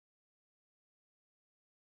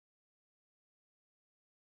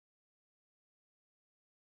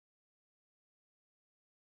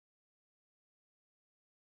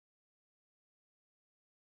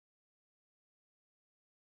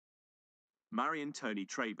Marion Tony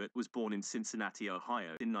Trabert was born in Cincinnati,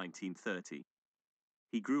 Ohio in 1930.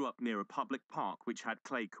 He grew up near a public park which had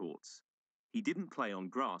clay courts. He didn't play on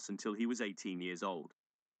grass until he was 18 years old.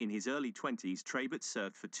 In his early 20s, Trabert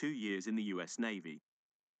served for 2 years in the U.S. Navy.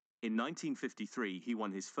 In 1953, he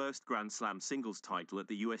won his first Grand Slam singles title at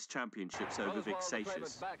the U.S. Championships over Vic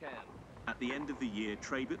Seixas. At the end of the year,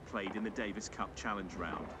 Trabert played in the Davis Cup Challenge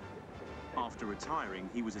round. After retiring,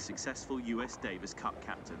 he was a successful U.S. Davis Cup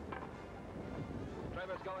captain.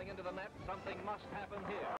 Trabert's going into the net. Something must happen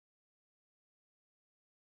here.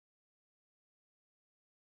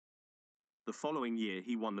 The following year,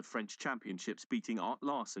 he won the French Championships, beating Art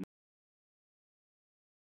Larson.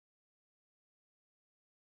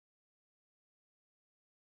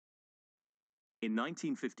 In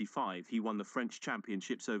 1955, he won the French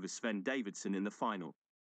Championships over Sven Davidson in the final.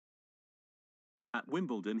 At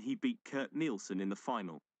Wimbledon, he beat Kurt Nielsen in the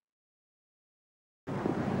final.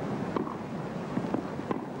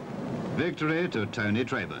 Victory to Tony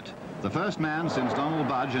Trabert, the first man since Donald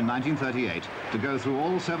Budge in 1938 to go through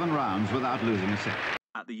all 7 rounds without losing a set.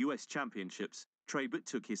 At the U.S. Championships, Trabert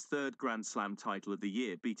took his 3rd Grand Slam title of the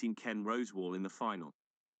year, beating Ken Rosewall in the final.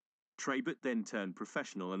 Trabert then turned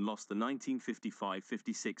professional and lost the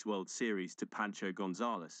 1955-56 World Series to Pancho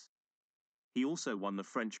Gonzales. He also won the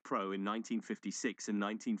French Pro in 1956 and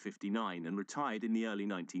 1959 and retired in the early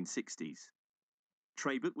 1960s.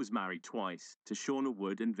 Trabert was married twice, to Shauna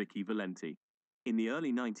Wood and Vicky Valenti. In the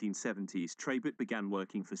early 1970s, Trabert began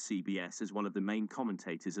working for CBS as one of the main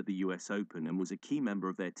commentators at the US Open and was a key member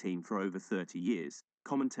of their team for over 30 years,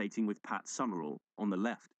 commentating with Pat Summerall, on the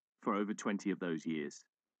left, for over 20 of those years.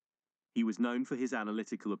 He was known for his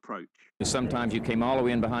analytical approach. Sometimes you came all the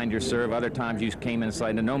way in behind your serve, other times you came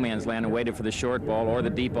inside into no man's land and waited for the short ball or the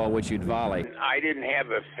deep ball which you'd volley. I didn't have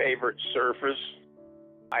a favorite surface.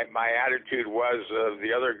 My attitude was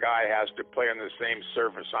the other guy has to play on the same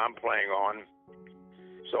surface I'm playing on.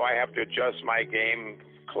 So I have to adjust my game.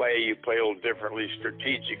 Clay, you play a little differently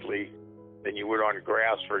strategically than you would on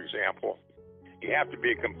grass, for example. You have to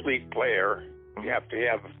be a complete player. You have to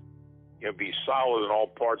have, be solid in all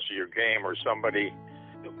parts of your game, or somebody,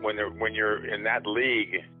 when you're in that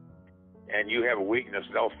league and you have a weakness,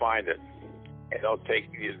 they'll find it and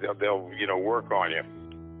they'll work on you.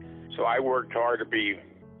 So I worked hard to be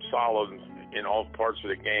solid in all parts of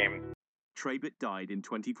the game. Trabert died in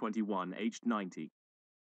 2021, aged 90.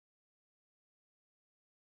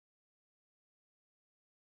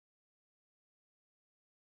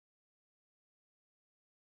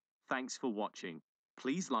 Thanks for watching.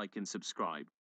 Please like and subscribe.